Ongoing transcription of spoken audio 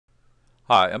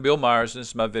Hi, I'm Bill Myers, and this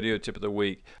is my video tip of the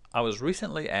week. I was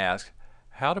recently asked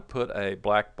how to put a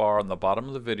black bar on the bottom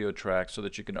of the video track so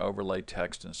that you can overlay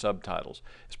text and subtitles.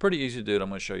 It's pretty easy to do, and I'm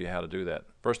going to show you how to do that.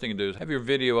 First thing you do is have your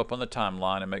video up on the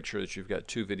timeline and make sure that you've got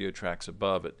two video tracks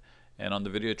above it. And on the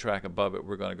video track above it,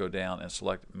 we're going to go down and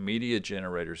select media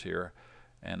generators here.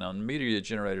 And on media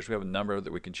generators, we have a number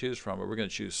that we can choose from, but we're going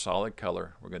to choose solid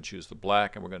color. We're going to choose the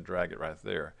black, and we're going to drag it right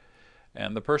there.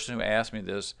 And the person who asked me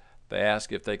this, they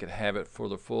asked if they could have it for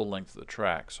the full length of the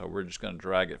track. So we're just going to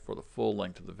drag it for the full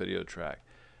length of the video track.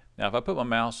 Now if I put my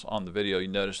mouse on the video, you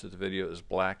notice that the video is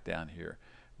black down here.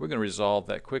 We're going to resolve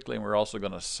that quickly, and we're also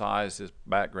going to size this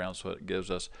background so it gives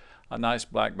us a nice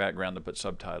black background to put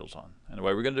subtitles on. And the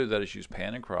way we're going to do that is use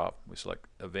pan and crop. We select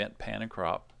Event, Pan and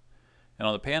Crop. And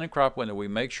on the pan and crop window, we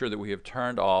make sure that we have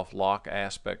turned off lock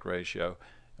aspect ratio,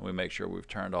 and we make sure we've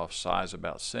turned off size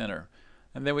about center.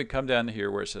 And then we come down to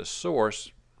here where it says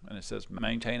source, and it says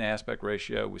maintain aspect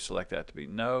ratio. We select that to be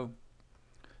no.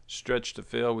 Stretch to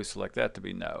fill, we select that to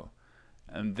be no.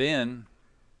 And then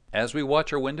as we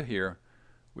watch our window here,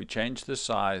 we change the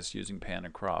size using pan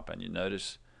and crop, and you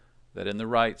notice that in the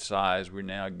right size we're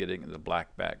now getting the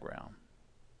black background.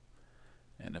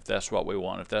 And if that's what we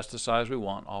want, if that's the size we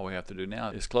want, all we have to do now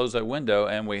is close that window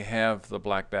and we have the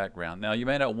black background. Now you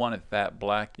may not want it that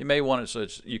black. You may want it so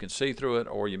you can see through it,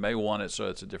 or you may want it so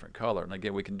it's a different color. And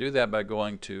again, we can do that by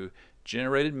going to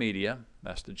generated media.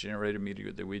 That's the generated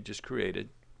media that we just created.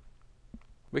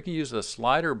 We can use the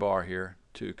slider bar here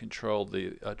to control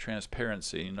the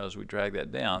transparency. You know, as we drag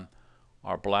that down,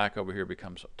 our black over here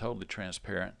becomes totally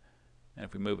transparent. And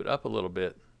if we move it up a little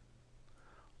bit,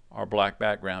 our black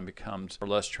background becomes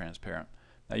less transparent.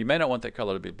 Now you may not want that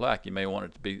color to be black. You may want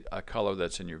it to be a color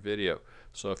that's in your video.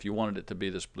 So if you wanted it to be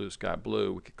this blue sky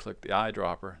blue, we could click the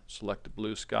eyedropper, select the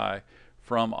blue sky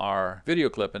from our video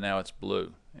clip, and now it's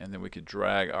blue. And then we could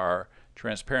drag our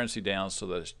transparency down so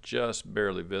that it's just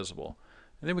barely visible.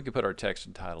 And then we could put our text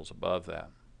and titles above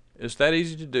that. It's that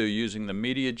easy to do using the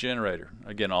media generator.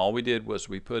 Again, all we did was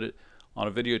we put it on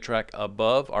a video track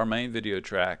above our main video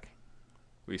track.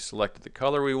 We selected the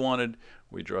color we wanted,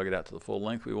 we drug it out to the full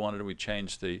length we wanted, and we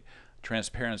changed the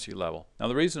transparency level. Now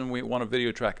the reason we want a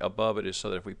video track above it is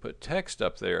so that if we put text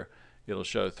up there, it'll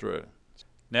show through.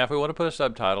 Now if we want to put a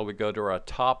subtitle, we go to our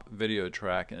top video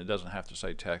track, and it doesn't have to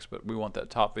say text, but we want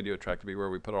that top video track to be where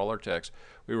we put all our text.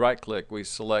 We right click, we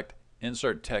select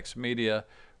Insert Text Media,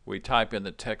 we type in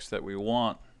the text that we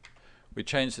want, we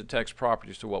change the text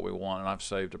properties to what we want, and I've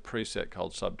saved a preset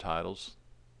called Subtitles.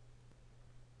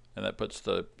 And that puts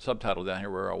the subtitle down here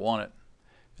where I want it,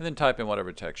 and then type in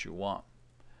whatever text you want.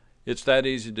 It's that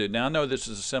easy to do. Now I know this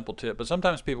is a simple tip, but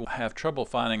sometimes people have trouble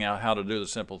finding out how to do the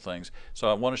simple things, so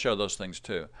I want to show those things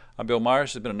too. I'm Bill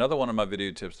Myers. This has been another one of my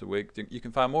video tips of the week. You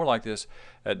can find more like this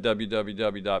at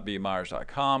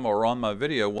www.bmyers.com or on my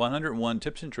video 101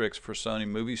 Tips and Tricks for Sony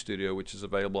Movie Studio, which is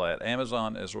available at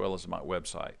Amazon as well as my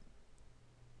website.